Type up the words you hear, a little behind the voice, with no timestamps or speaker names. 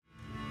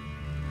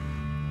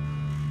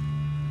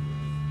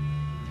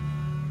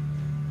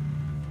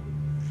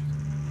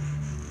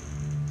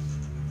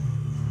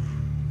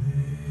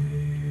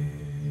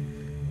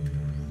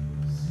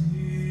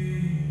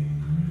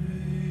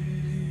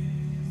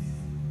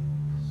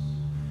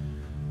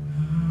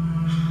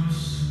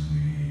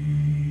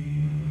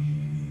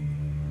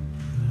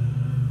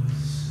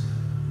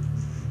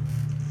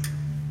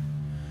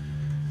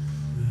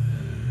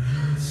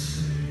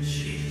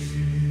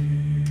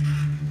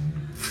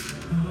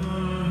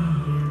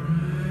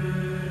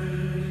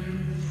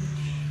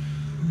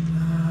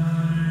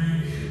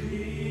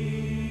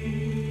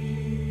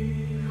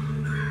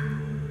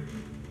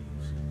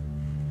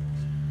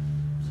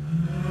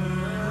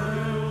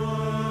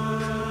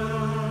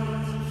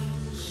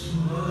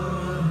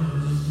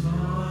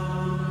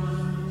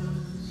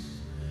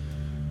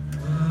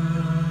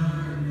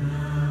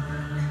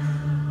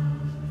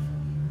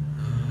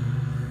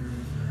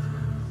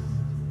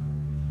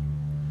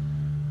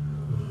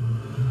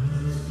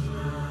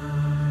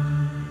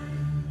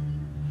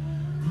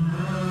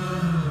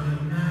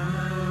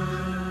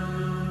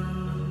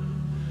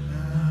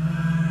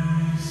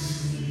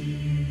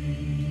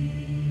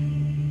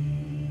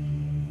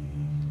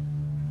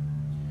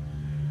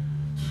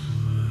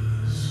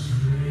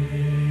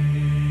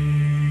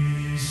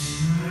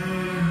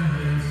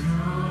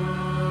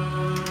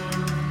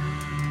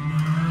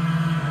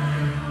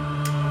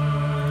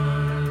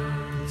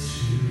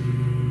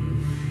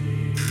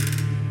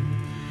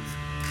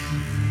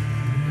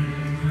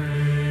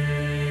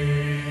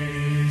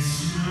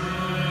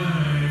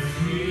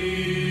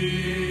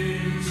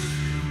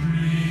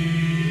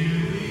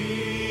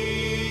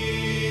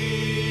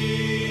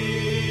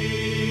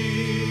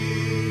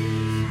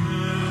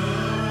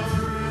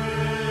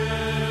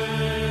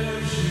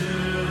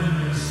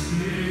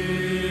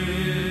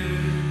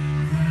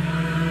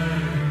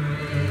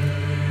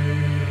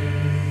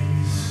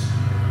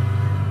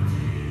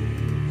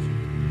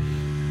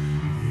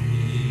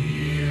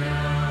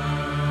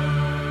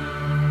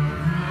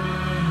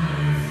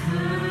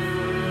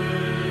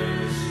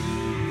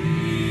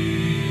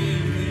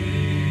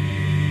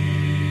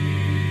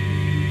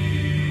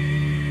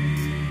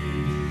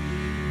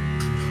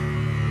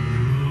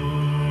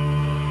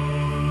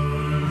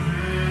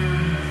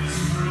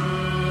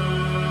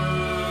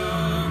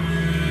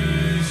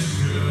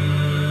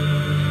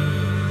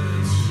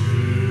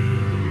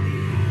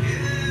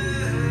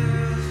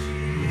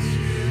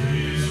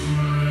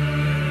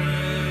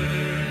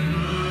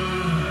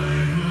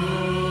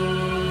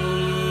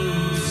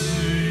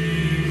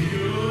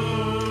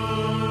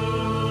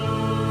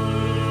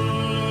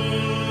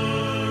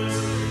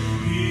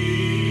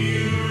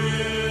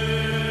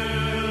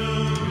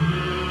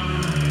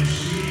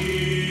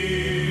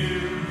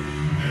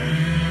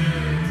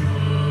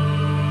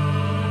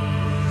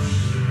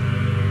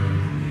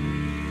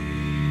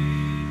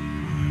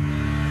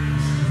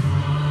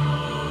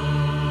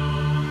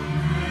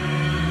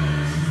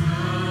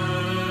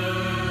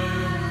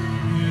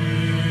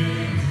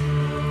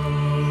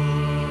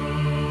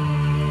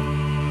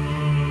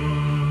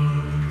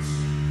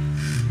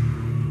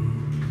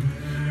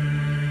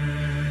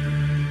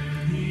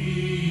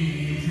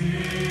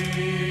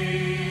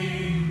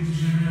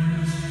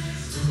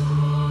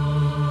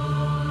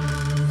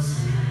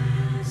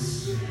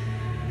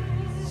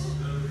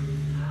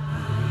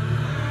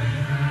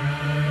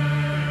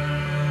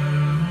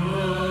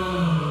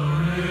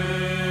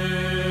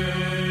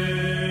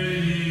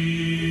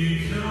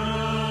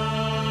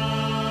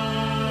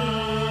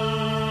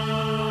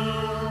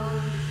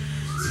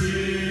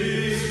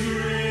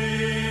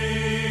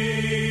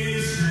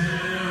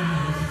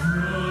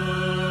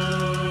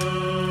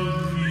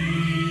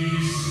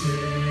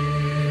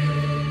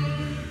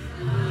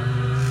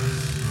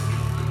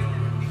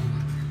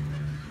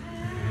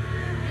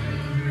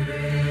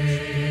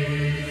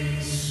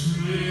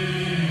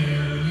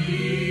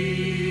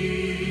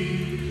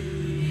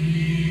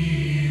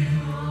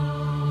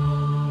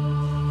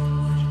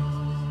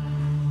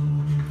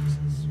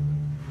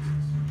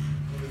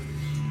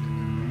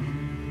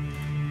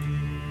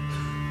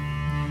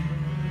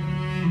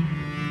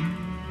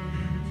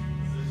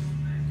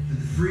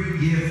free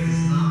gift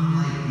is not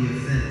like the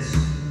offense.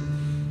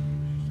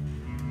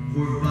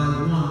 For by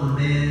one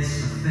man's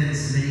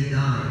offense many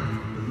died,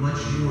 but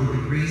much more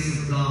the grace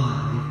of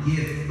God, the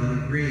gift by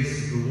the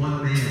grace of the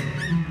one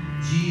man,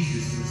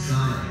 Jesus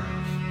Messiah,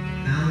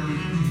 abounded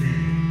to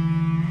many.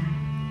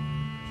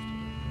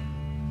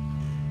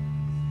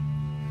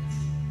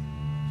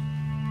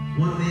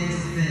 One man's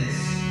offense,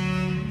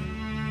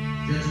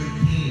 judgment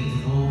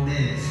came to all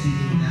men,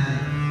 speaking of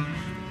Adam,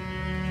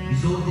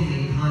 resulting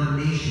in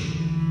condemnation.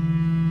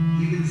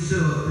 Even so,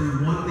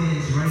 through one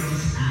man's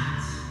righteous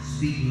act,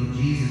 speaking of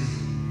Jesus,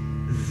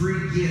 the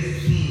free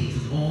gift came to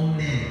all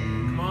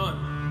men,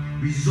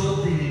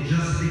 resulting in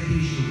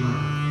justification of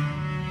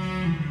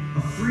life.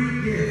 A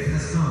free gift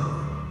has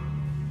come,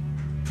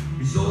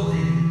 resulting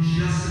in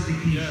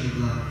justification of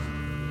life.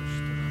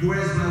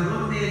 Whereas by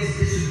one man's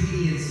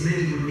disobedience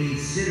many were made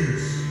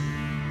sinners,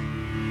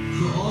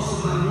 so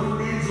also by one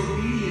man's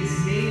obedience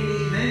many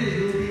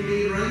will be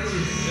made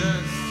righteous.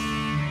 Yes.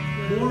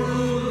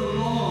 Moreover, the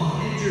law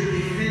entered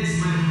the offense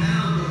might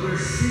abound, but where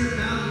sin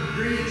abounded,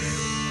 grace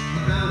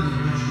abounded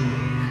much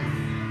more.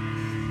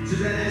 So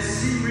that as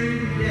sin reigned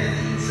through death,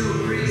 even so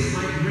grace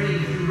might reign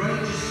through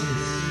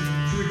righteousness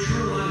to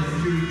eternal life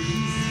through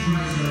Jesus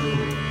Christ our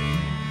Lord.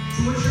 So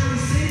what shall we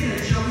say then?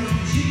 Shall we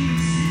continue in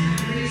sin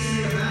that grace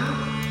may abound?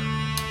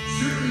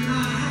 Certainly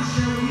not. How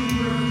shall we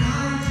who have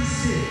died to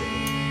sin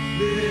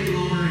live any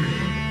longer in it?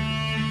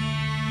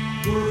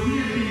 For if we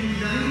have been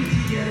united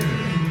together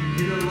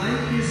in the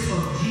likeness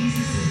of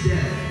Jesus'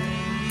 death,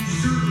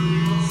 certainly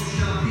we also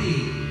shall be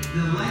in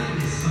the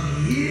likeness of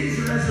his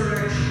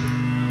resurrection.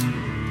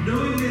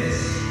 Knowing this,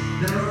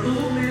 that our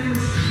old man was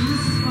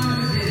crucified